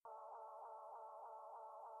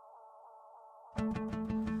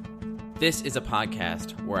This is a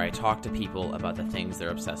podcast where I talk to people about the things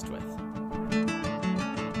they're obsessed with.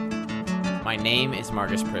 My name is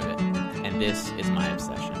Marcus Privet, and this is my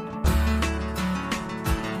obsession.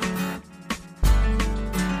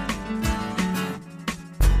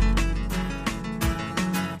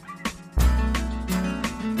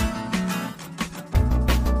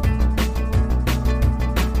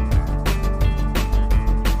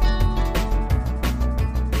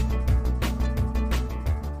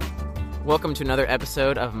 Welcome to another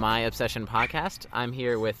episode of My Obsession Podcast. I'm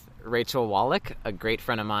here with Rachel Wallick, a great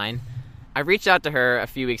friend of mine. I reached out to her a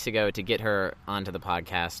few weeks ago to get her onto the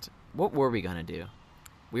podcast. What were we going to do?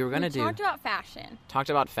 We talked about fashion. Talked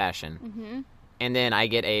about fashion. Mm-hmm. And then I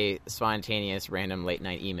get a spontaneous random late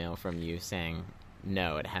night email from you saying,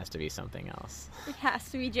 no, it has to be something else. It has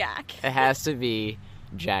to be Jack. It has to be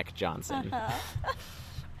Jack Johnson. Uh-huh.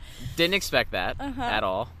 Didn't expect that at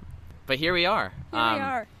all. But here we are. We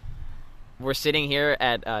are. We're sitting here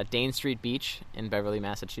at Dane Street Beach in Beverly,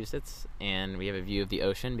 Massachusetts, and we have a view of the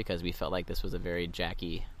ocean because we felt like this was a very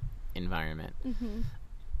Jacky environment. Mm-hmm.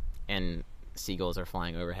 And seagulls are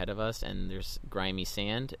flying overhead of us, and there's grimy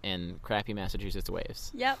sand and crappy Massachusetts waves.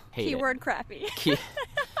 Yep. Keyword crappy.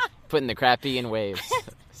 Putting the crappy in waves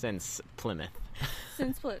since Plymouth.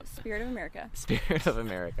 Spirit of America. Spirit of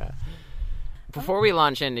America. Before we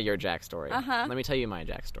launch into your Jack story, let me tell you my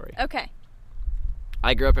Jack story. Okay.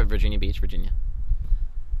 I grew up at Virginia Beach, Virginia.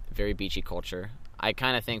 Very beachy culture. I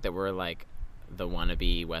kind of think that we're like the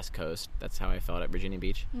wannabe West Coast. That's how I felt at Virginia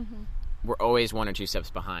Beach. Mm-hmm. We're always one or two steps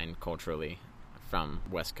behind culturally from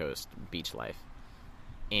West Coast beach life.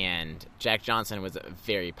 And Jack Johnson was a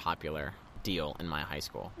very popular deal in my high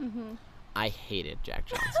school. Mm-hmm. I hated Jack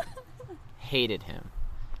Johnson. Hated him.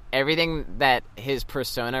 Everything that his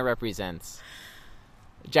persona represents.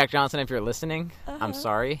 Jack Johnson, if you're listening, I'm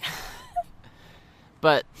sorry.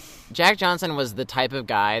 But Jack Johnson was the type of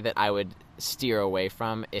guy that I would steer away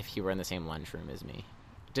from if he were in the same lunchroom as me.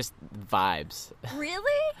 Just vibes.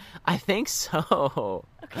 Really? I think so.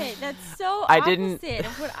 Okay, that's so opposite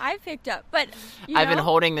of what I picked up. But I've been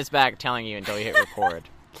holding this back telling you until you hit record.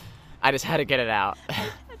 I just had to get it out. I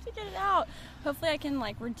have to get it out. Hopefully I can,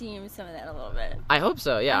 redeem some of that a little bit. I hope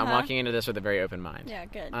so, yeah. I'm walking into this with a very open mind. Yeah,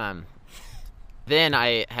 good. Then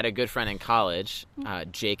I had a good friend in college,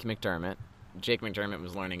 Jake McDermott. Jake McDermott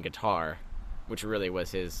was learning guitar, which really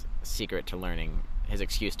was his secret to learning, his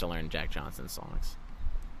excuse to learn Jack Johnson songs.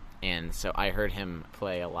 And so I heard him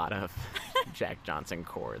play a lot of Jack Johnson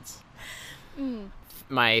chords.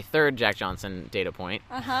 My third Jack Johnson data point,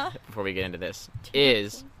 before we get into this,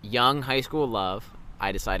 is young high school love.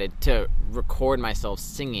 I decided to record myself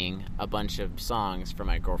singing a bunch of songs for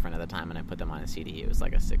my girlfriend at the time, and I put them on a CD. It was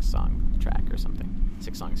like a 6-song track or something,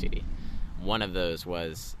 6-song CD. One of those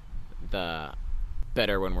was the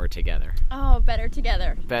Better When We're Together. Oh, Better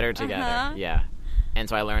Together. Better Together, yeah. And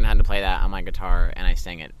so I learned how to play that on my guitar, and I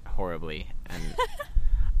sang it horribly. And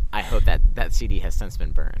I hope that CD has since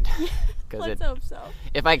been burned. Let's hope so.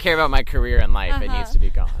 If I care about my career in life, it needs to be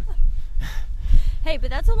gone. Hey,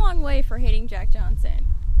 but that's a long way for hating Jack Johnson.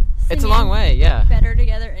 It's a long way, yeah. Better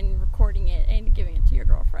Together and recording it and giving it to your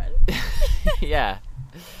girlfriend. Yeah.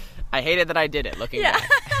 I hated that I did it, looking back.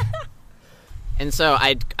 And so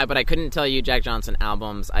but I couldn't tell you Jack Johnson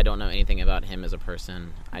albums. I don't know anything about him as a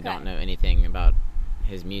person. Okay. I don't know anything about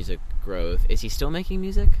his music growth. Is he still making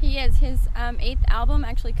music? He is. His 8th album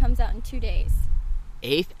actually comes out in 2 days.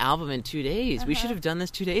 8th album in 2 days? We should have done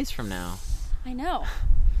this 2 days from now. I know.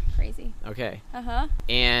 Crazy. Okay.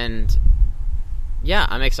 And yeah,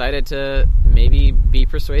 I'm excited to maybe be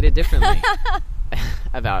persuaded differently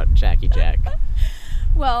about Jackie Jack.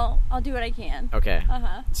 Well, I'll do what I can. Okay.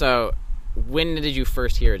 So, when did you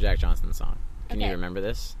first hear a Jack Johnson song? Can you remember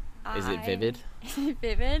this? Is it vivid? Is it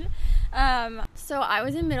vivid? So I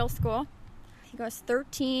was in middle school. I think I was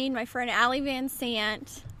 13. My friend Allie Van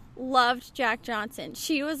Sant loved Jack Johnson.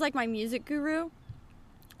 She was like my music guru.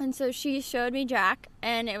 And so she showed me Jack,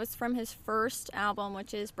 and it was from his first album,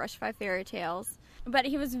 which is Brush 5 Fairy Tales. But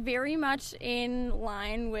he was very much in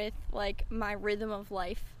line with my rhythm of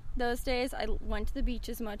life. Those days, I went to the beach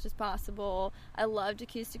as much as possible. I loved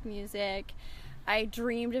acoustic music. I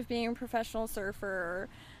dreamed of being a professional surfer.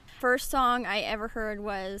 First song I ever heard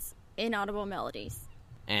was Inaudible Melodies.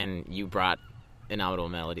 And you brought Inaudible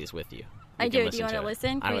Melodies with you. I do. Do you want to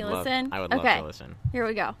listen? Can we listen? I would love to listen. Here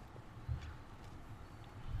we go.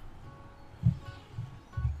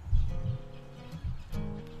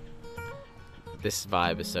 This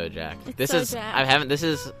vibe is so Jack. Jack. I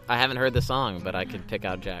haven't heard the song, but I could pick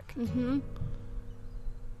out Jack. Mm-hmm.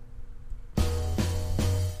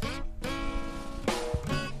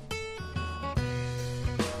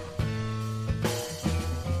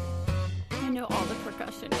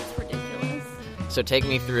 So take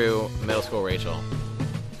me through middle school Rachel.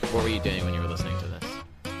 What were you doing when you were listening to this?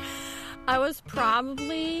 I was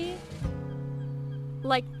probably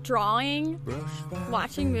like drawing,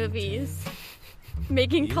 watching movies,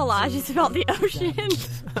 making collages about the ocean,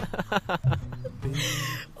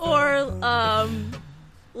 or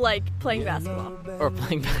like playing basketball. Or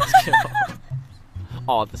playing basketball.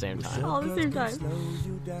 All at the same time. All at the same time.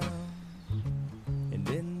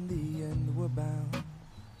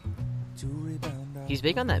 He's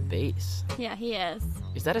big on that bass. Yeah, he is.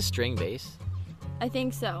 Is that a string bass? I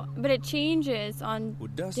think so. But it changes on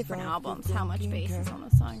different albums how much bass is on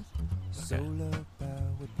the songs. Okay.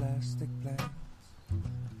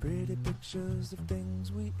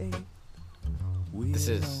 This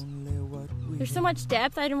is... There's so much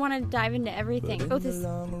depth, I didn't want to dive into everything. Both is...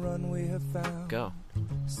 Go.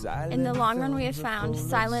 In the long run we have found,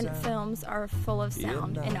 silent films are full of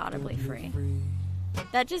sound and audibly free.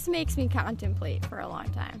 That just makes me contemplate for a long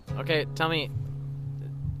time. Okay, tell me...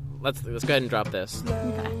 Let's go ahead and drop this.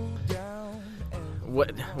 Okay. What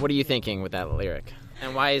are you thinking with that lyric?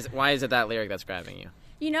 And why is it that lyric that's grabbing you?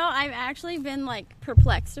 You know, I've actually been like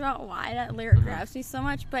perplexed about why that lyric grabs me so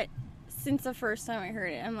much, but since the first time I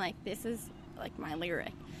heard it, I'm like, this is like my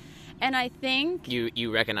lyric. And I think...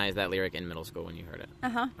 You recognized that lyric in middle school when you heard it?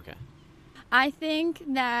 Uh-huh. Okay. I think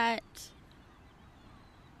that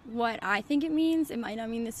what I think it means, it might not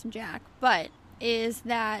mean this to Jack, but is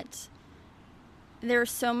that there's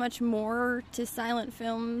so much more to silent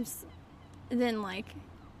films than like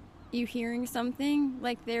you hearing something.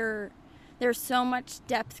 Like there's so much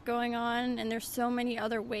depth going on, and there's so many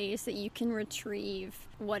other ways that you can retrieve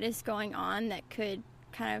what is going on that could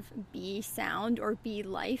kind of be sound or be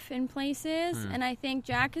life in places. And I think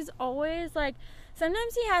Jack is always like,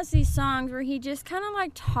 sometimes he has these songs where he just kind of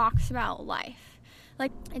like talks about life.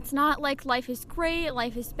 Like, it's not like life is great,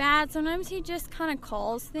 life is bad. Sometimes he just kind of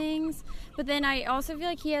calls things. But then I also feel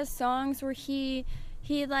like he has songs where he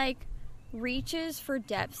like reaches for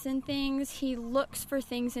depths in things. He looks for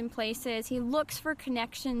things in places. He looks for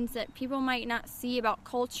connections that people might not see about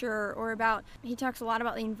culture or about... He talks a lot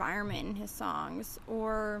about the environment in his songs,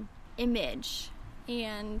 or image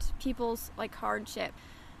and people's like hardship.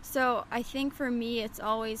 So I think for me it's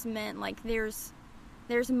always meant like there's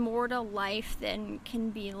more to life than can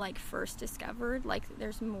be like first discovered. Like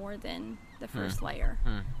there's more than the first layer,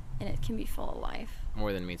 and it can be full of life.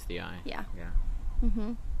 More than meets the eye. Yeah. Yeah.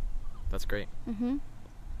 That's great.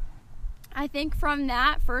 I think from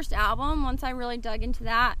that first album, once I really dug into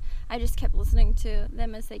that, I just kept listening to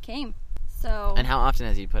them as they came. So. And how often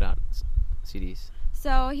has he put out CDs?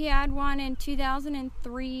 So he had one in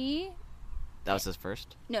 2003. That was his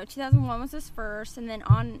first? No, 2001 was his first, and then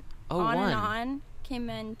on and one. on came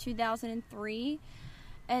in 2003,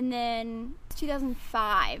 and then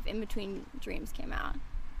 2005 In Between Dreams came out.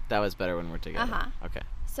 That was Better When We're Together. Okay.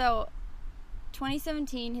 So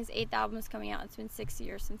 2017, his 8th album is coming out. It's been 6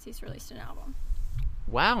 years since he's released an album.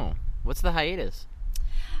 Wow. What's the hiatus?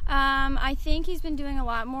 I think he's been doing a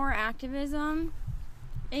lot more activism,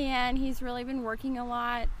 and he's really been working a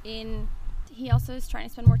lot in... He also is trying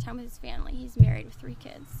to spend more time with his family. He's married with 3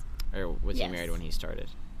 kids. Or was he married when he started?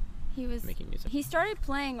 He was making music. He started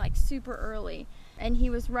playing like super early, and he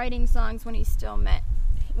was writing songs when he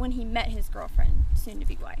met his girlfriend,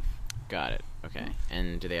 soon-to-be wife. Got it. Okay.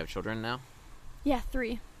 And do they have children now? Yeah,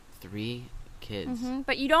 3. 3 kids.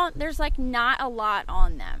 But there's like not a lot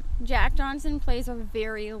on them. Jack Johnson plays a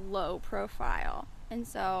very low profile, and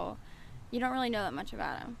so you don't really know that much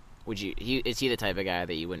about him. Is he the type of guy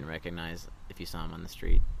that you wouldn't recognize if you saw him on the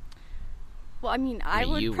street? Well, I mean, I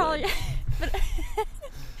would probably, but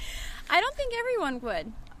I don't think everyone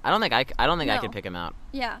would. I don't think I could pick him out.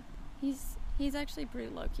 Yeah, he's actually a pretty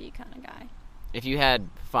low key kind of guy. If you had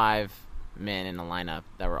 5 men in a lineup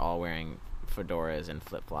that were all wearing fedoras and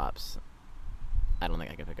flip flops, I don't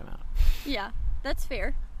think I could pick him out. Yeah, that's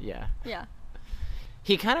fair. Yeah. Yeah.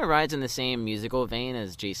 He kind of rides in the same musical vein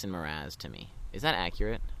as Jason Mraz to me. Is that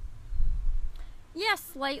accurate? Yeah,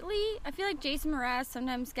 slightly. I feel like Jason Mraz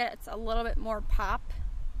sometimes gets a little bit more pop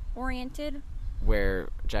oriented. Where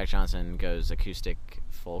Jack Johnson goes acoustic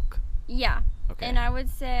folk? Yeah. Okay. And I would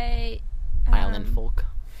say... Island folk?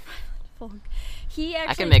 Island folk.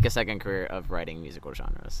 I can make a second career of writing musical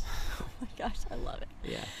genres. Oh my gosh, I love it.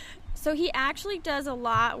 Yeah. So he actually does a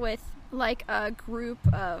lot with like a group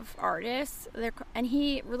of artists, and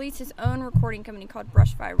he released his own recording company called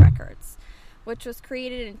Brushfire Records, which was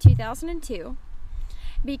created in 2002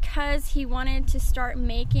 because he wanted to start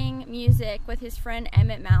making music with his friend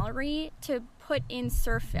Emmett Mallory to put in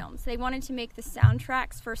surf films. They wanted to make the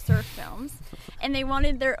soundtracks for surf films, and they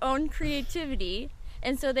wanted their own creativity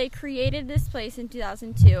And so they created this place in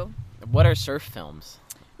 2002. What are surf films?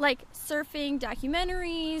 Like surfing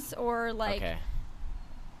documentaries or like, Okay.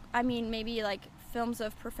 I mean, maybe like films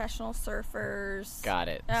of professional surfers. Got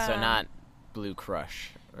it. So not Blue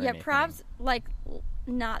Crush. Or anything. Perhaps like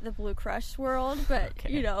not the Blue Crush world, but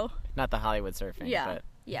Okay. you know. Not the Hollywood surfing. Yeah. But,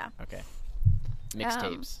 Yeah. okay.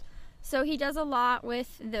 Mixtapes. So he does a lot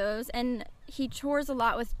with those, and he tours a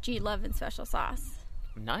lot with G Love and Special Sauce.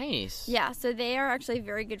 Nice. Yeah, so they are actually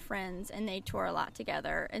very good friends, and they tour a lot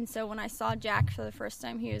together. And so when I saw Jack for the first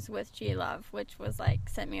time, he was with G Love, which was like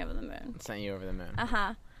sent me over the moon. Sent you over the moon.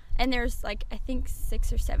 And there's like I think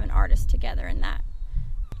 6 or 7 artists together in that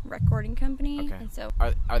recording company. Okay. And so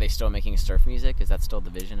are they still making surf music? Is that still the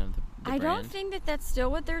vision of the I brand? don't think that that's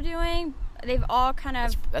still what they're doing. They've all kind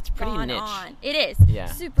of that's pretty gone niche. on. It is. Yeah.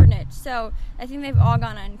 Super niche. So I think they've all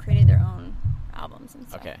gone on and created their own albums and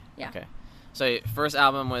stuff. Okay. Yeah. Okay. So first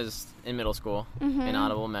album was in middle school,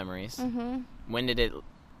 Inaudible Memories. Mm-hmm. When did it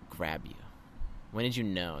grab you? When did you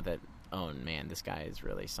know that, oh man, this guy is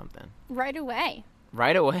really something? Right away.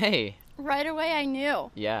 Right away. Right away I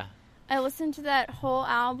knew. Yeah. I listened to that whole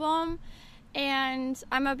album, and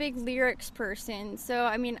I'm a big lyrics person. So,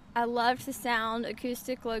 I mean, I loved the sound,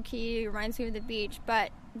 acoustic, low-key, reminds me of the beach.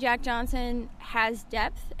 But Jack Johnson has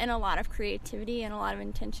depth and a lot of creativity and a lot of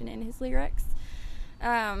intention in his lyrics.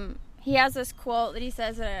 He has this quote that he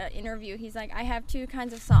says in an interview. He's like, I have 2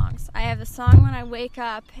 kinds of songs. I have the song when I wake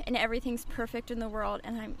up and everything's perfect in the world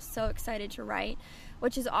and I'm so excited to write,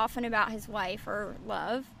 which is often about his wife or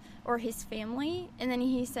love or his family. And then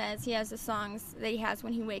he says he has the songs that he has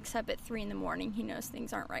when he wakes up at 3 in the morning. He knows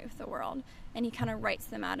things aren't right with the world. And he kind of writes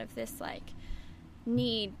them out of this, like,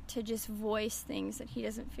 need to just voice things that he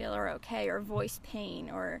doesn't feel are okay, or voice pain,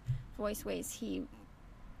 or voice ways he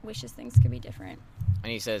wishes things could be different.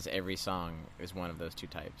 And he says every song is one of those 2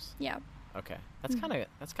 types. Yeah. Okay. That's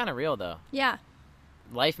kind of real though. Yeah.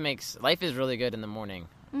 Life is really good in the morning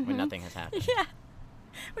when nothing has happened. Yeah.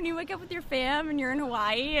 When you wake up with your fam and you're in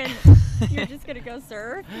Hawaii and you're just going to go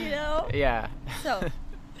surf, you know? Yeah. So,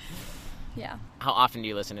 yeah. How often do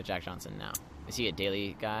you listen to Jack Johnson now? Is he a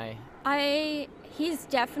daily guy? He's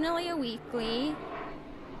definitely a weekly.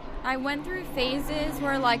 I went through phases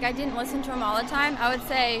where, like, I didn't listen to him all the time. I would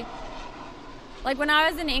say, like, when I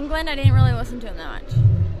was in England, I didn't really listen to him that much.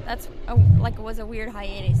 That's, it was a weird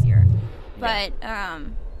hiatus year. But,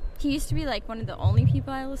 he used to be, like, one of the only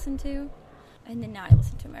people I listened to. And then now I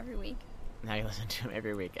listen to him every week. Now you listen to him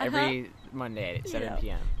every week. Every Monday at 7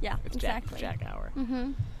 p.m. Yeah, it's exactly. Jack Hour.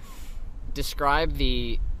 Mm-hmm. Describe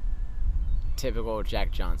the typical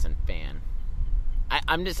Jack Johnson fan.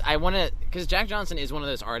 I want to, because Jack Johnson is one of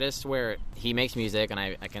those artists where he makes music and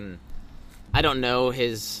I don't know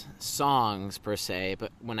his songs per se,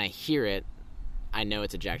 but when I hear it, I know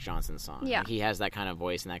it's a Jack Johnson song. Yeah. Like, he has that kind of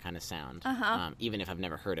voice and that kind of sound, even if I've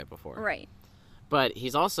never heard it before. Right. But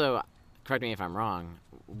he's also, correct me if I'm wrong,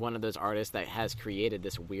 one of those artists that has created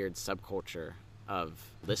this weird subculture of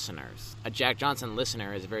listeners. A Jack Johnson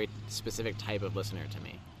listener is a very specific type of listener to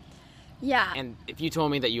me. Yeah. And if you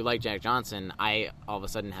told me that you like Jack Johnson, I all of a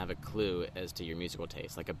sudden have a clue as to your musical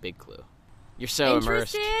taste, like a big clue. You're so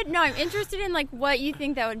immersed. No, I'm interested in, like, what you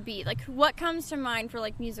think that would be. Like, what comes to mind for,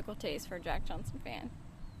 like, musical taste for a Jack Johnson fan?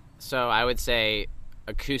 So I would say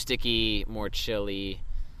acoustic-y, more chilly,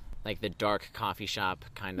 like the dark coffee shop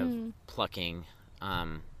kind of plucking.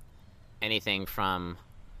 Anything from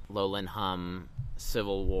Lowland Hum,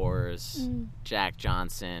 Civil Wars, Jack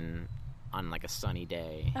Johnson on, like, a sunny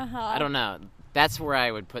day. I don't know. That's where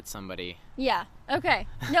I would put somebody. Yeah. Okay.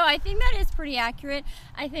 No, I think that is pretty accurate.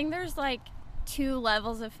 I think there's, like, 2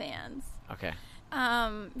 levels of fans. Okay.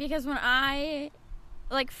 Because when I,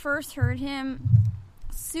 like, first heard him,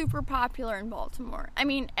 super popular in Baltimore. I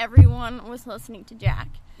mean, everyone was listening to Jack.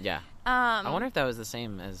 Yeah. I wonder if that was the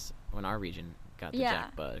same as when our region got the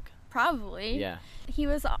Jack bug. Probably. Yeah. He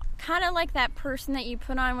was kind of like that person that you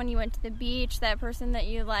put on when you went to the beach, that person that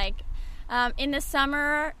you, like, in the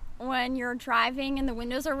summer when you're driving and the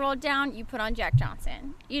windows are rolled down, you put on Jack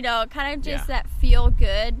Johnson. You know, kind of just that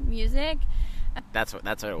feel-good music. That's what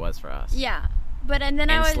it was for us. Yeah. But, and then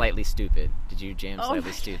and I was... Slightly Stupid. Did you jam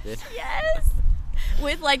Slightly Stupid? Yes!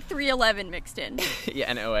 With, like, 311 mixed in. Yeah,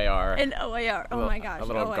 and OAR. And OAR. Oh, my gosh. A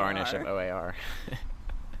little OAR. garnish of OAR.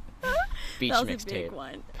 Beach that was mixtape. a big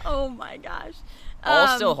one. Oh, my gosh.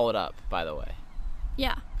 All still hold up, by the way.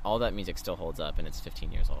 Yeah. All that music still holds up, and it's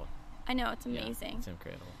 15 years old. I know. It's amazing. Yeah, it's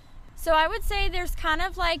incredible. So I would say there's kind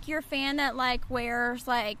of, like, your fan that, like, wears,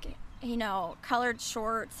 like, you know, colored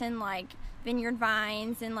shorts and, like, vineyard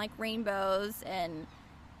vines and, like, rainbows and,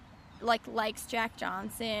 like, likes Jack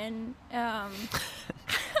Johnson. I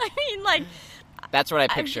mean, like, That's what I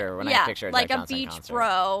picture when I picture a like Jack a Johnson beach concert.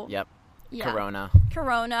 bro. Yep. Yeah.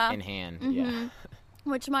 Corona in hand. Yeah.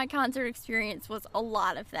 Which my concert experience was a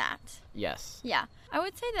lot of that. Yes. Yeah. I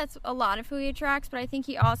would say that's a lot of who he attracts, but I think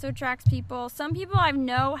he also attracts people. Some people I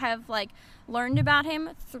know have, like, learned about him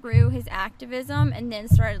through his activism and then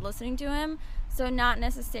started listening to him. So not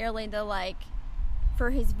necessarily the, like, for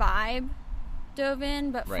his vibe dove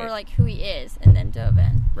in, but for, like, who he is and then dove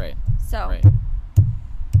in. Right. So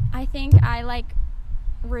I think I, like,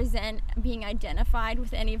 resent being identified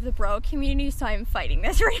with any of the bro community, so I'm fighting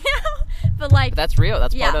this right now. But that's real.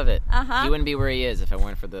 That's part of it. Uh-huh. He wouldn't be where he is if it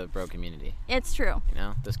weren't for the bro community. It's true. You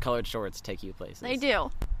know, those colored shorts take you places. They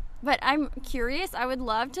do. But I'm curious. I would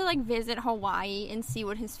love to, like, visit Hawaii and see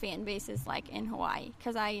what his fan base is like in Hawaii,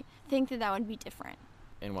 because I think that would be different.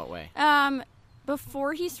 In what way?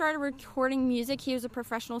 Before he started recording music, he was a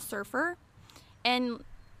professional surfer, and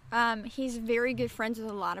he's very good friends with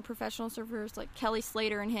a lot of professional surfers. Like Kelly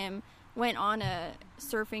Slater and him went on a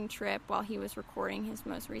surfing trip while he was recording his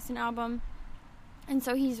most recent album. And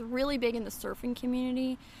so he's really big in the surfing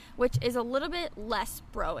community, which is a little bit less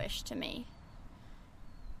bro-ish to me.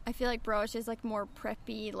 I feel like bro-ish is, like, more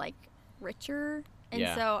preppy, like, richer. And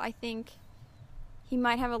so I think he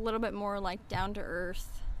might have a little bit more, like,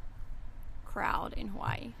 down-to-earth crowd in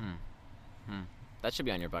Hawaii. That should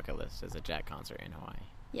be on your bucket list, as a Jack concert in Hawaii.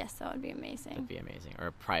 Yes, that would be amazing. That'd be amazing. Or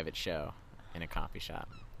a private show in a coffee shop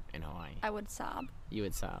in Hawaii. I would sob. You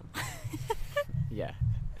would sob. Yeah.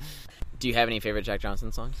 Do you have any favorite Jack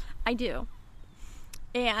Johnson songs? I do.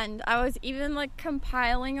 And I was even, like,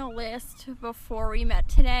 compiling a list before we met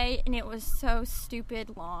today, and it was so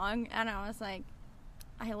stupid long, and I was like,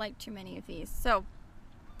 I like too many of these. So,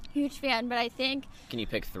 huge fan, but I think... Can you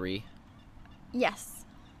pick 3? Yes.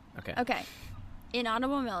 Okay.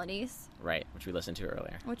 Inaudible Melodies. Right, which we listened to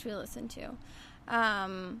earlier.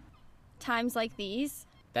 Times Like These.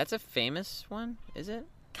 That's a famous one, is it?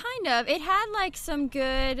 Kind of. It had, like, some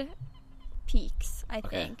good peaks, I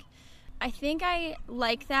think. I think I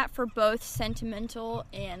like that for both sentimental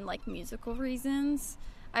and, like, musical reasons.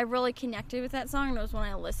 I really connected with that song, and it was one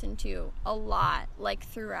I listened to a lot, like,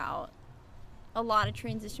 throughout a lot of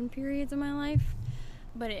transition periods of my life.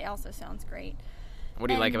 But it also sounds great. What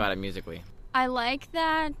do you like about it musically? I like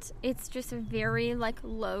that it's just a very, like,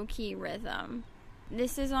 low-key rhythm.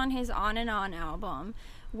 This is on his On and On album,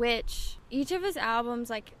 which each of his albums,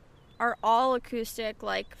 like, are all acoustic,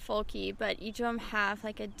 like, folky, but each of them have,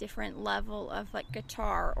 like, a different level of, like,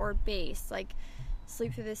 guitar or bass. Like,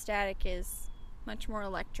 Sleep Through the Static is much more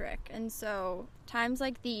electric. And so Times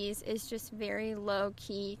Like These is just very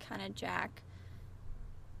low-key kind of Jack.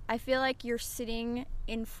 I feel like you're sitting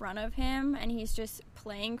in front of him and he's just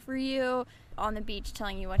playing for you on the beach,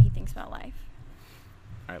 telling you what he thinks about life.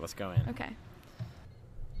 All right, let's go in. Okay.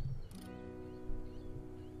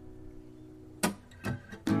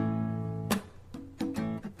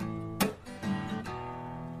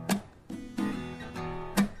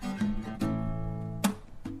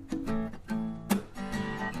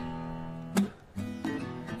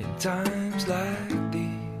 In times like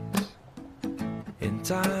these, in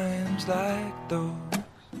times like those,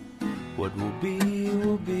 what will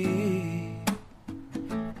be,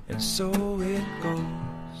 and so it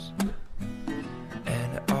goes,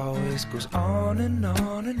 and it always goes on and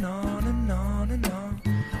on and on and on and on,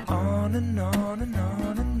 on and on and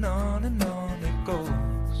on and on and on it goes.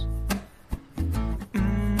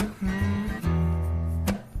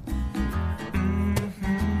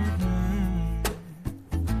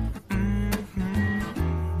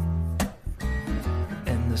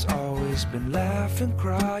 Been laughing,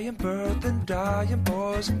 crying, birthing, dying,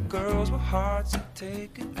 boys and girls with hearts that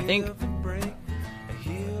take and I think give and break,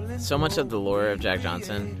 and so much of the lore of Jack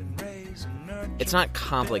Johnson, it's not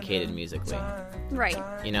complicated musically. Right.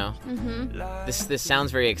 You know? Mm-hmm. This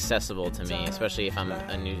sounds very accessible to me, especially if I'm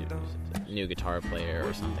a new guitar player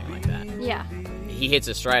or something like that. Yeah. He hits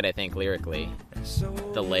a stride, I think, lyrically,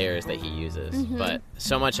 the layers that he uses. Mm-hmm. But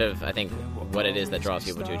so much of, I think, what it is that draws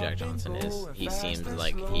people to Jack Johnson is he seems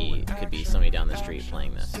like he could be somebody down the street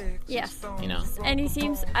playing this. Yes. You know? And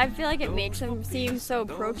I feel like it makes him seem so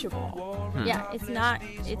approachable. Yeah, it's not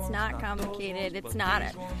complicated.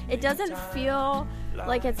 It doesn't feel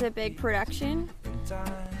like it's a big production.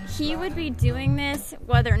 He would be doing this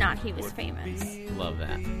whether or not he was famous. Love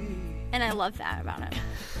that. And I love that about him.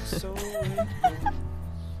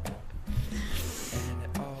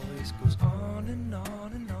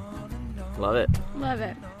 Love it. Love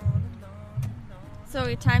it.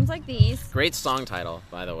 So Times Like These. Great song title,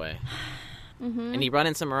 by the way. Mm-hmm. And he brought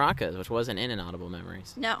in some maracas, which wasn't in Inaudible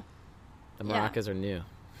Memories. No. The maracas are new.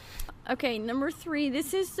 Okay, number 3.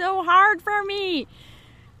 This is so hard for me.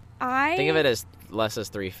 Think of it as less as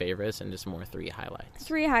 3 favorites and just more 3 highlights.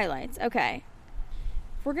 3 highlights. Okay.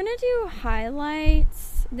 If we're going to do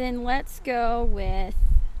highlights, then let's go with...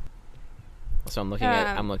 So I'm looking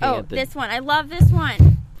at this one. I love this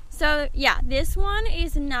one. So, yeah, this one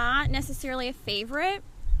is not necessarily a favorite,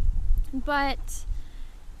 but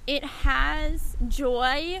it has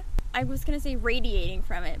joy. I was going to say radiating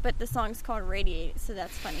from it, but the song's called Radiate, so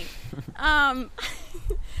that's funny.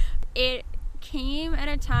 It came at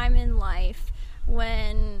a time in life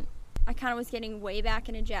when I kind of was getting way back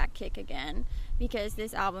into Jack Kick again, because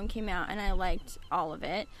this album came out and I liked all of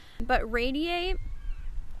it. But Radiate,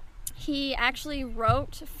 he actually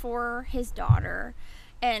wrote for his daughter,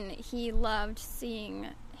 and he loved seeing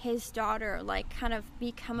his daughter like kind of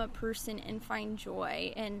become a person and find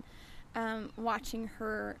joy, and watching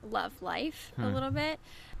her love life a little bit.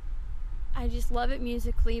 I just love it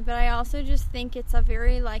musically, but I also just think it's a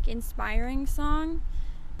very like inspiring song.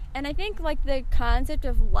 And I think like the concept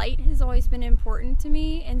of light has always been important to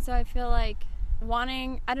me, and so I feel like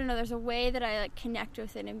there's a way that I like connect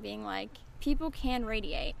with it and being like, people can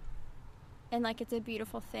radiate. And like it's a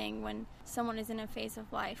beautiful thing when someone is in a phase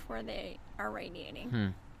of life where they are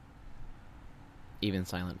radiating. Even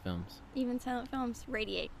silent films.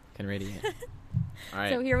 Radiate. Can radiate. All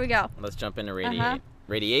right. So here we go. Let's jump into Radiate.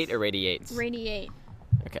 Radiate or Radiates? Radiate.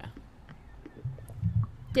 Okay.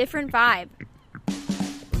 Different vibe.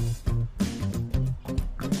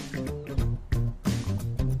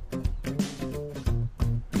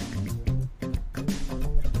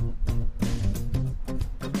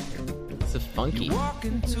 This is funky. You walk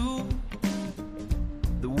into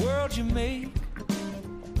the world you make.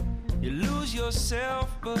 You lose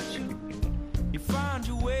yourself, but you find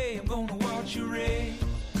your way. I'm gonna watch you radiate,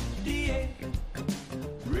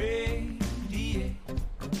 radiate,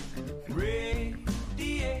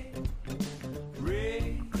 radiate,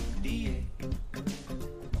 radiate.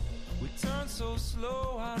 We turn so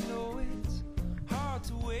slow, I know it's hard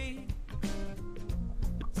to wait,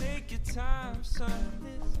 but take your time, son.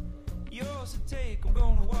 This yours to take. I'm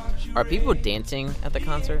gonna watch you. Are people dancing at the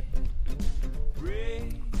concert?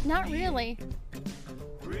 Not really.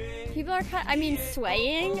 People are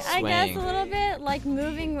swaying, I guess, a little bit, like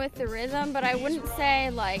moving with the rhythm, but I wouldn't say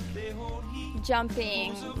like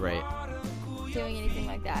jumping, Right. doing anything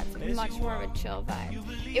like that. It's much more of a chill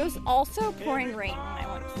vibe. It was also pouring rain when I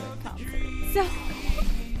went to the concert, so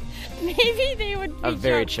maybe they would be A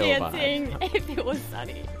very chill dancing vibe. if it was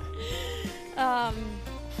sunny.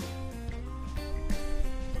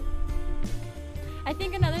 I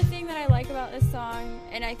think another thing that I like about this song,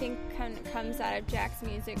 and I think kind of comes out of Jack's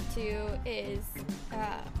music too, is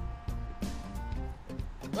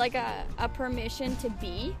like a permission to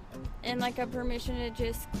be, and like a permission to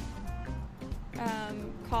just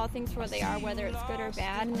call things for what they are, whether it's good or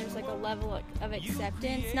bad, and there's like a level of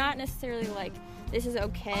acceptance, not necessarily like this is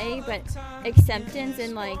okay, but acceptance,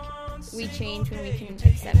 and like we change when we can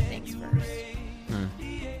accept things first.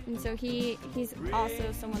 And so he's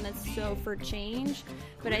also someone that's so for change,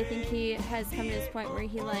 but I think he has come to this point where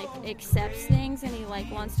he like accepts things and he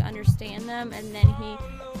like wants to understand them, and then he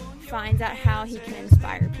finds out how he can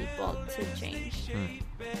inspire people to change.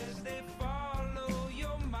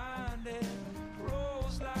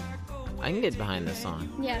 I can get behind this song.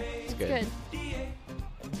 Yeah, it's good.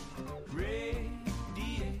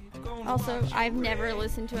 Also, I've never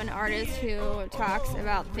listened to an artist who talks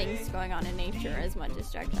about things going on in nature as much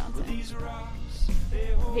as Jack Johnson.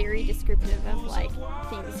 Very descriptive of like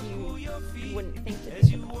things you wouldn't think to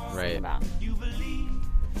think about.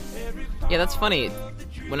 Yeah, that's funny.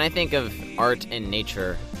 When I think of art and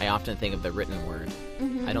nature, I often think of the written word.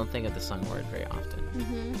 Mm-hmm. I don't think of the sung word very often.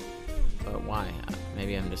 Mm-hmm. But why?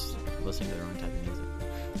 Maybe I'm just listening to the wrong type of music.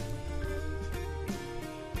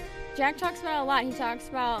 Jack talks about it a lot. He talks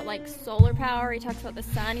about like solar power. He talks about the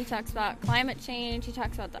sun. He talks about climate change. He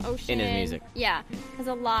talks about the ocean. In his music. Yeah. Has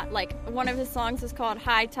a lot. Like one of his songs is called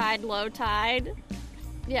High Tide, Low Tide.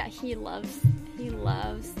 Yeah, he loves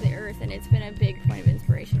the earth, and it's been a big point of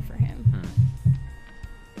inspiration for him.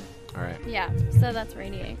 All right. Yeah. So that's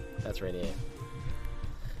Radiate. That's Radiate.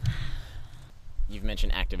 You've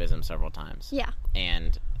mentioned activism several times. Yeah.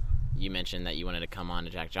 And you mentioned that you wanted to come on to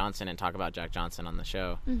Jack Johnson and talk about Jack Johnson on the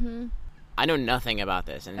show. Mm-hmm. I know nothing about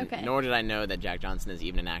this, and okay. nor did I know that Jack Johnson is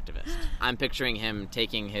even an activist. I'm picturing him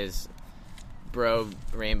taking his bro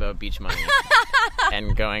rainbow beach money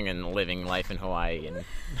and going and living life in Hawaii and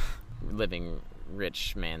living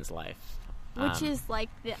rich man's life. Which is like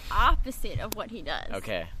the opposite of what he does.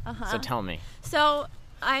 Okay. Uh-huh. So tell me. So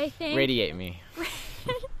I think... Radiate me.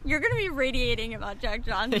 You're going to be radiating about Jack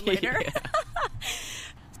Johnson later.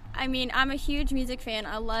 I mean, I'm a huge music fan.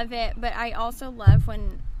 I love it, but I also love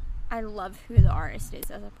who the artist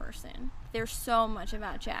is as a person. There's so much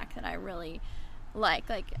about Jack that I really like.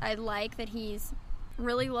 Like, I like that he's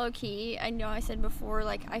really low-key. I know I said before,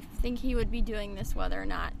 like, I think he would be doing this whether or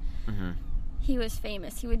not he was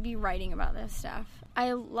famous. He would be writing about this stuff.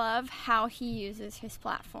 I love how he uses his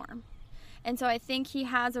platform. And so I think he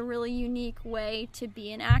has a really unique way to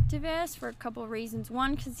be an activist for a couple of reasons.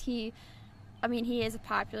 One, because he is a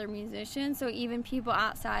popular musician, so even people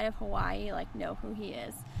outside of Hawaii, like, know who he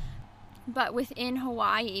is. But within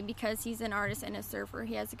Hawaii, because he's an artist and a surfer,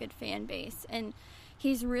 he has a good fan base. And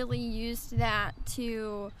he's really used that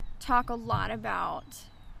to talk a lot about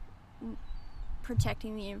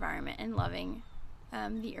protecting the environment and loving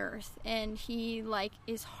the earth. And he, like,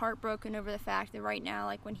 is heartbroken over the fact that right now,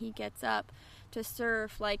 like, when he gets up to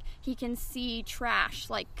surf, like, he can see trash,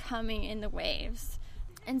 like, coming in the waves.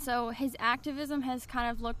 And so his activism has kind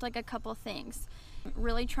of looked like a couple things.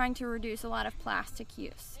 Really trying to reduce a lot of plastic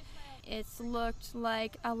use. It's looked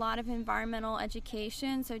like a lot of environmental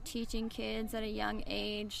education, so teaching kids at a young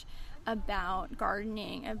age about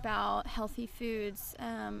gardening, about healthy foods,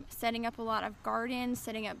 setting up a lot of gardens,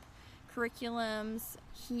 setting up curriculums.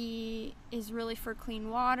 He is really for clean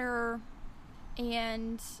water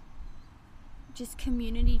and just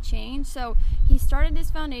community change. So he started this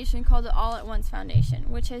foundation called the All at Once Foundation,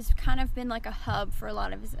 which has kind of been like a hub for a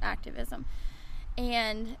lot of his activism.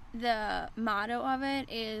 And the motto of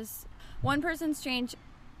it is, one person's change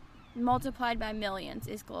multiplied by millions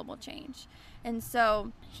is global change. And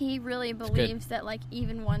so he really believes that, like,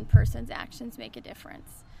 even one person's actions make a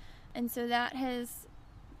difference. And so that has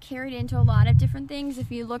carried into a lot of different things.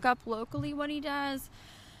 If you look up locally what he does,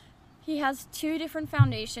 he has 2 different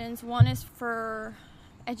foundations. One is for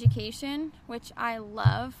education, which I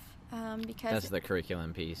love because that's the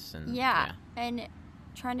curriculum piece. And and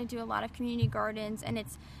trying to do a lot of community gardens, and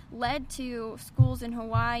it's led to schools in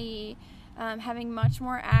Hawaii having much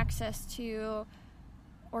more access to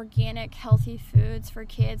organic, healthy foods for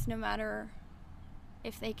kids, no matter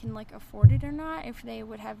if they can, like, afford it or not. If they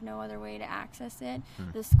would have no other way to access it,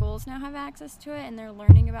 the schools now have access to it, and they're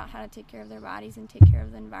learning about how to take care of their bodies and take care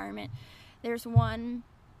of the environment. There's one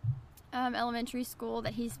elementary school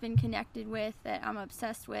that he's been connected with that I'm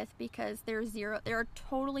obsessed with because they're a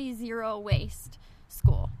totally zero waste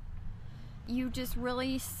school. You just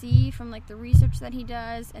really see from, like, the research that he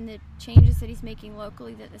does and the changes that he's making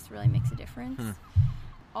locally that this really makes a difference.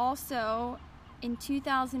 Also, in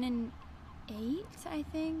 2008, I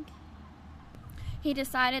think, he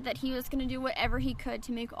decided that he was going to do whatever he could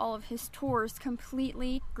to make all of his tours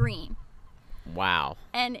completely green. Wow.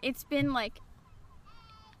 And it's been, like,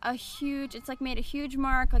 it's, like, made a huge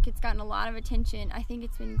mark. Like, it's gotten a lot of attention. I think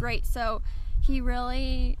it's been great. So he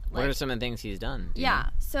really, like, what are some of the things he's done?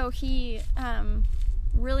 So he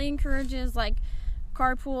really encourages, like,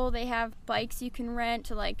 carpool. They have bikes you can rent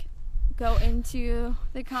to, like, go into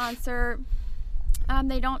the concert.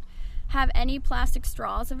 They don't have any plastic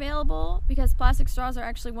straws available because plastic straws are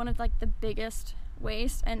actually one of, like, the biggest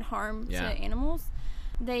waste and harm to animals.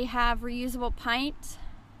 They have reusable pint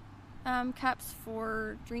cups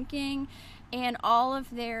for drinking, and all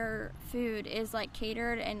of their food is, like,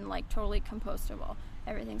 catered and, like, totally compostable.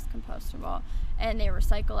 Everything's compostable, and they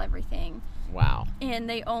recycle everything. Wow. And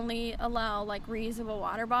they only allow, like, reusable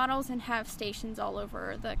water bottles and have stations all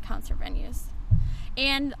over the concert venues.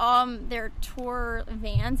 And their tour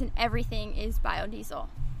vans and everything is biodiesel.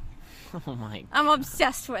 Oh my God. I'm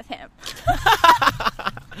obsessed with him.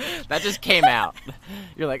 That just came out.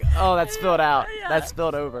 You're like, oh, that spilled out. Yeah. That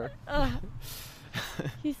spilled over.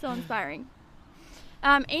 He's so inspiring.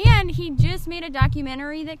 And he just made a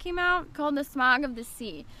documentary that came out called The Smog of the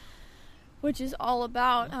Sea, which is all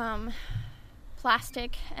about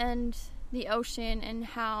plastic and the ocean and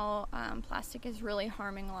how plastic is really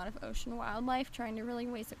harming a lot of ocean wildlife, trying to really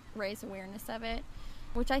raise awareness of it,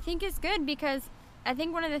 which I think is good because I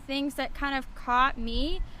think one of the things that kind of caught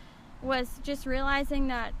me was just realizing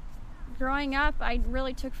that growing up, I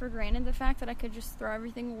really took for granted the fact that I could just throw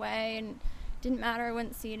everything away and didn't matter, I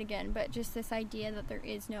wouldn't see it again, but just this idea that there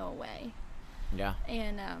is no way. Yeah.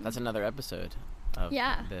 And that's another episode of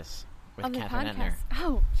this with of Catherine the podcast. Entner.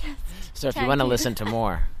 Oh, yes. So if you want to listen to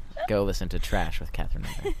more, go listen to Trash with Catherine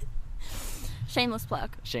Entner. Shameless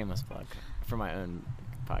plug. Shameless plug for my own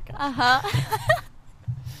podcast. Uh-huh.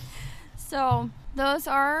 So those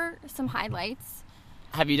are some highlights.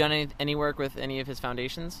 Have you done any work with any of his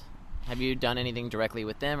foundations? Have you done anything directly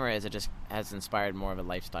with them, or has it just inspired more of a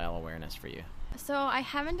lifestyle awareness for you? So I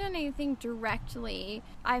haven't done anything directly.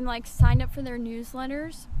 I'm like signed up for their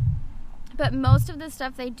newsletters, but most of the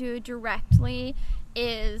stuff they do directly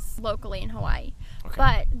is locally in Hawaii. Okay.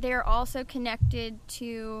 But they're also connected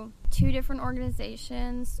to 2 different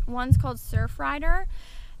organizations. One's called Surfrider,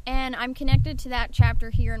 and I'm connected to that chapter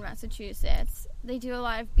here in Massachusetts. They do a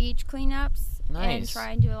lot of beach cleanups and Nice.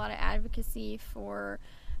 try and do a lot of advocacy for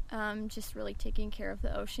just really taking care of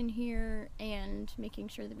the ocean here and making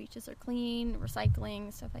sure the beaches are clean,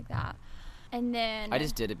 recycling, stuff like that. And then I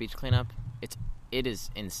just did a beach cleanup. It is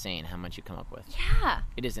insane how much you come up with. yeah,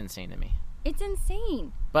 It is insane to me. it's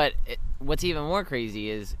insane. But what's even more crazy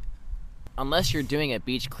is, unless you're doing a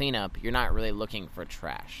beach cleanup, you're not really looking for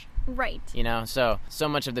trash. Right. You know, so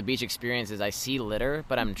much of the beach experience is I see litter,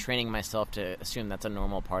 but I'm training myself to assume that's a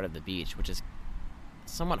normal part of the beach, which is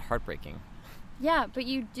somewhat heartbreaking. Yeah, but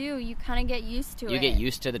you kind of get used to it. You get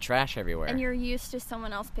used to the trash everywhere. And you're used to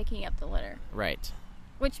someone else picking up the litter. Right.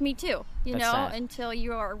 Which, me too, you That's know, sad. until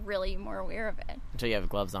you are really more aware of it. Until you have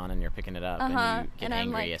gloves on and you're picking it up and you get and I'm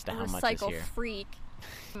angry like as to a how much is recycle here. freak.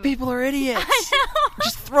 People are idiots. I know.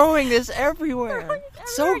 Just throwing this everywhere.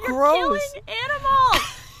 It's so You're gross. killing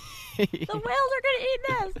animals. The whales are gonna eat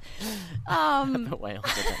this. The whales.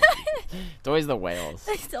 It's always the whales.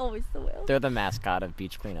 It's always the whales. They're the mascot of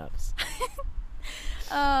beach cleanups.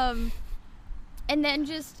 And then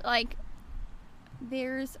just like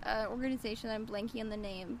there's an organization that I'm blanking on the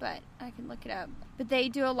name, but I can look it up. But they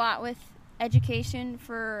do a lot with education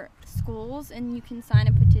for schools, and you can sign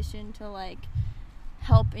a petition to like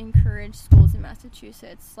help encourage schools in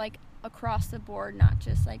Massachusetts, like across the board, not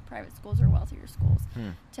just like private schools or wealthier schools,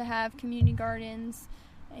 to have community gardens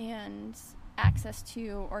and access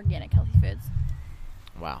to organic healthy foods.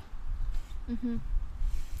 Wow. Mm-hmm.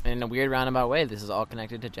 And in a weird roundabout way, this is all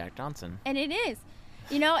connected to Jack Johnson. And it is,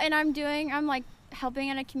 you know, and I'm like helping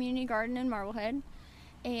at a community garden in Marblehead,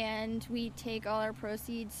 and we take all our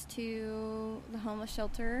proceeds to the homeless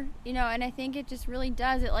shelter, you know, and I think it just really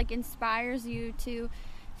does. It like inspires you to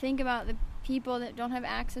think about the people that don't have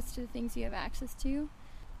access to the things you have access to,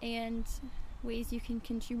 and ways you can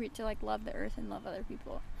contribute to like love the earth and love other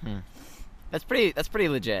people. That's pretty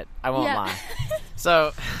legit. I won't Yeah. lie.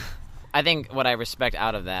 So I think what I respect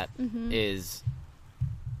out of that is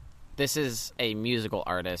this is a musical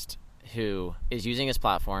artist who is using his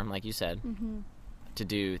platform, like you said, to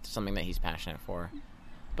do something that he's passionate for.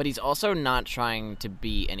 But he's also not trying to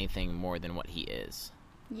be anything more than what he is.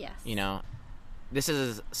 Yes. You know, this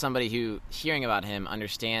is somebody who, hearing about him,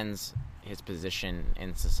 understands his position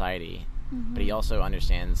in society, but he also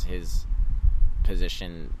understands his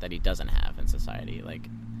position that he doesn't have in society. Like,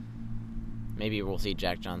 maybe we'll see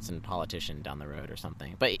Jack Johnson politician down the road or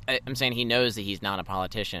something. But I'm saying he knows that he's not a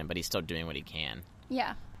politician, but he's still doing what he can.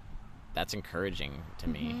 Yeah. That's encouraging to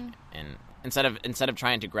me. And instead of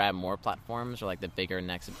trying to grab more platforms or like the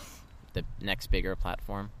next bigger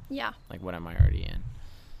platform, Yeah. like what am I already in?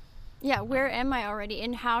 Yeah, where am I already,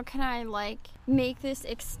 and how can I like make this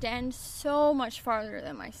extend so much farther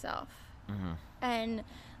than myself? And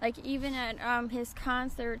like even at his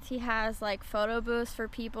concerts, he has like photo booths for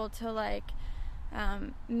people to like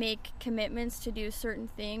make commitments to do certain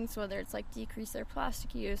things, whether it's like decrease their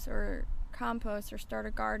plastic use or compost or start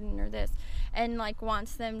a garden or this, and like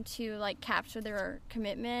wants them to like capture their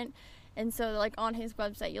commitment. And so like on his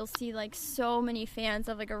website you'll see like so many fans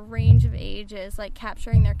of like a range of ages like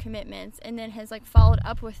capturing their commitments, and then has like followed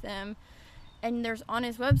up with them. And there's on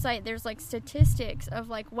his website there's like statistics of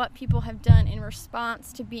like what people have done in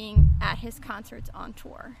response to being at his concerts on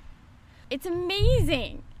tour. It's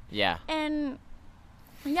amazing. Yeah. And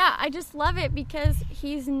yeah, I just love it because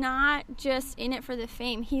he's not just in it for the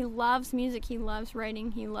fame. He loves music, he loves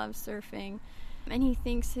writing, he loves surfing, and he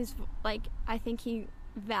thinks I think he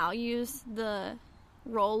values the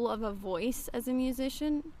role of a voice as a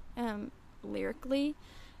musician, lyrically.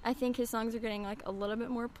 I think his songs are getting like a little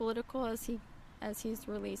bit more political as he's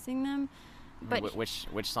releasing them. But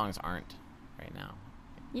which songs aren't right now?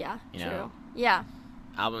 Yeah, You true. know? Yeah.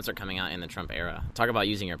 Albums are coming out in the Trump era. Talk about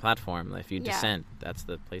using your platform. If you Yeah. dissent, that's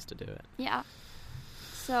the place to do it. Yeah.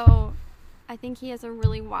 So I think he has a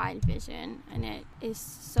really wide vision, and it is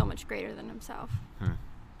so much greater than himself.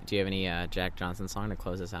 Do you have any Jack Johnson song to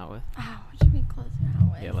close us out with? Oh, what should we close it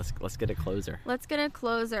out with? Yeah, let's get a closer. Let's get a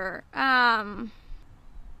closer.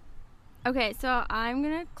 Okay, so I'm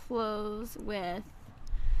gonna close with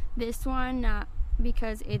this one, not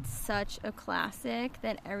because it's such a classic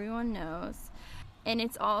that everyone knows, and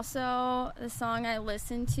it's also the song I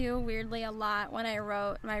listened to weirdly a lot when I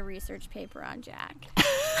wrote my research paper on Jack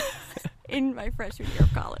in my freshman year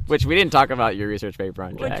of college. Which we didn't talk about your research paper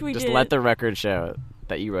on Which Jack. we Just did. let the record show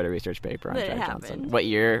that you wrote a research paper on That it Jack happened. Johnson. What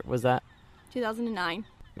year was that? 2009.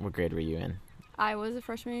 What grade were you in? I was a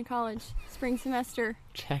freshman in college, spring semester.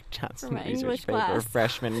 Jack Johnson For my research English paper. class.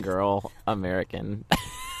 Freshman girl, American.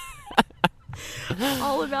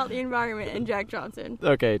 All about the environment and Jack Johnson.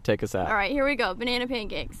 Okay, take us out. All right, here we go. Banana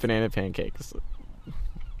pancakes. Banana pancakes.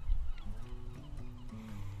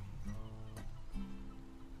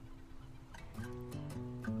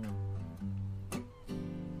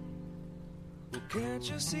 Well, can't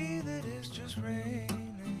you see that it's just raining?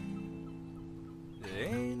 There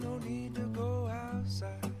ain't no need to go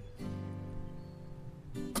outside.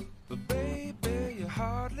 But baby, you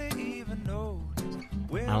hardly even know.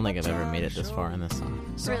 I don't think I've ever made it this far in this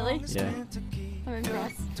song. Really? Yeah. I'm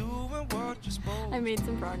impressed. I made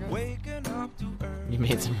some progress. You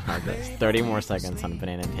made some progress. 30 more seconds on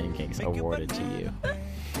banana pancakes awarded to you.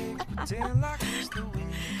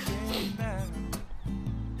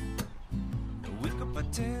 We could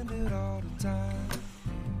pretend it all the time.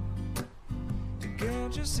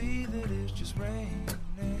 Can't you see that it's just raining?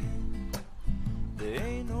 There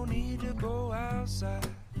ain't no need to go outside.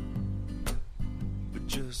 But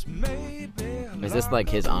just maybe. Is this like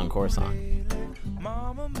his encore song?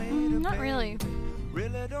 Not really.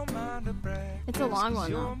 It's a long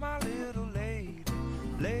one, though.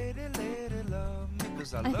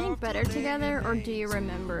 I think Better Together or Do You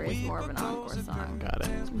Remember is more of an encore song. Got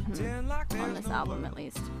it. On this album, at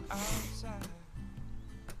least.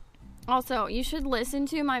 Also, you should listen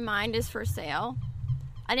to My Mind Is For Sale.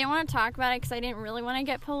 I didn't want to talk about it because I didn't really want to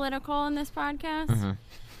get political in this podcast.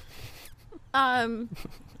 How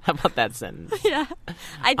about that sentence? Yeah,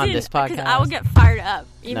 I On did this because podcast? I would get fired up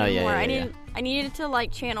even No, yeah, more. yeah, I needed to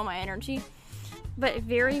like channel my energy, but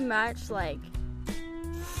very much like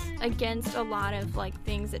against a lot of like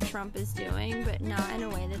things that Trump is doing, but not in a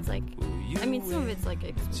way that's like. I mean, some of it's like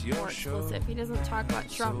more explicit. He doesn't talk about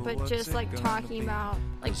Trump, but just like talking about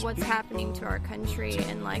like what's happening to our country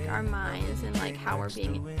and like our minds and like how we're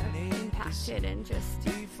being impacted and just.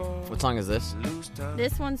 What song is this?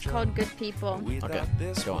 This one's called Good People. Okay,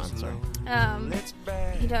 go on, sorry.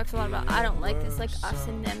 He talks a lot about I don't like this like us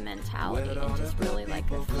and them mentality and just really like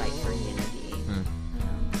a fight for unity.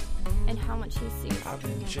 And how much he sees the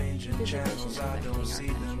division affecting our country.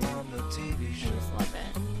 I just love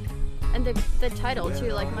it. And the title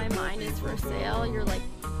too, like My Mind Is For Sale. You're like,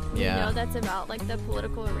 you know, that's about like the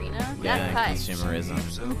political arena. Yeah, that cut.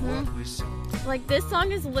 consumerism. Like this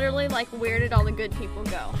song is literally like, where did all the good people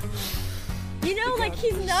go? You know, like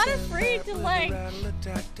he's not afraid to like.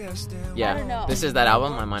 Yeah, I don't know. This is that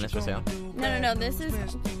album, My Mind Is For Sale. No. This is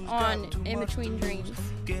on In Between Dreams.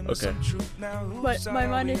 Okay. But My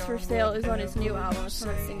Mind Is For Sale is on his new album. It's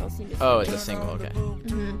not a single CD. Oh, it's a single. Okay.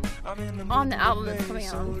 On the album that's coming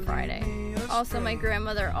out on Friday. Also, my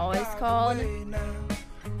grandmother always called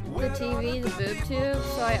the TV the boob tube,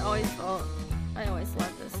 so I always loved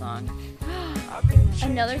this song.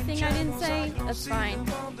 Another thing I didn't say, that's fine.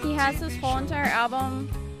 He has this whole entire album.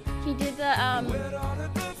 He did the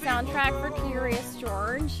soundtrack for Curious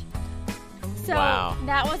George. So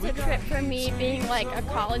that was a trip for me, being like a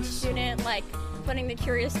college student, like putting the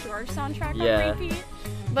Curious George soundtrack on repeat.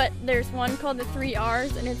 But there's one called the 3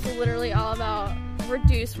 R's, and it's literally all about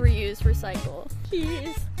reduce, reuse, recycle.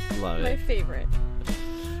 He's my favorite.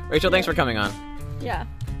 Rachel, thanks for coming on. Yeah.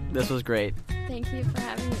 This was great. Thank you for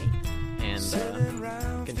having me.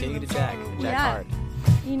 And continue to jack hard.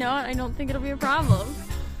 You know what? I don't think it'll be a problem.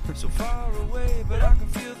 So far away, but I can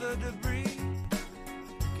feel the debris.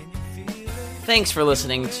 Thanks for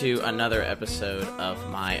listening to another episode of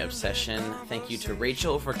My Obsession. Thank you to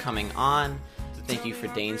Rachel for coming on. Thank you for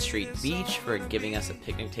Dane Street Beach for giving us a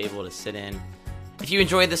picnic table to sit in. If you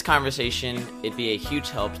enjoyed this conversation, it'd be a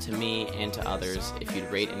huge help to me and to others if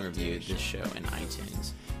you'd rate and review this show in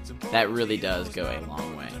iTunes. That really does go a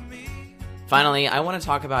long way. Finally, I want to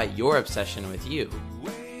talk about your obsession with you.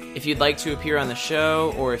 If you'd like to appear on the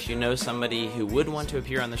show, or if you know somebody who would want to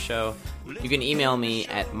appear on the show, you can email me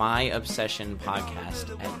at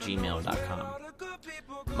myobsessionpodcast@gmail.com.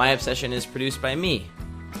 My Obsession is produced by me,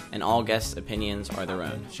 and all guests' opinions are their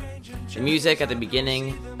own. The music at the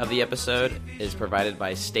beginning of the episode is provided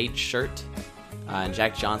by State Shirt, and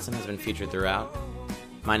Jack Johnson has been featured throughout.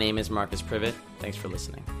 My name is Marcus Privet. Thanks for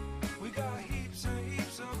listening.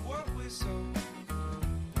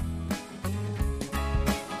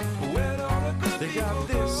 They got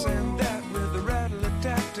this and that with a rattle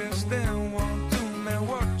attack test. Then 1, 2, man,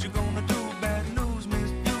 what you gonna do? Bad news,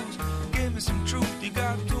 misuse. Give me some truth, you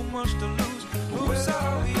got too much to lose. Who's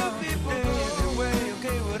sorry, people? Anyway,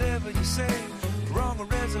 okay, whatever you say. Wrong or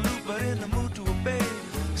resolute, but in the mood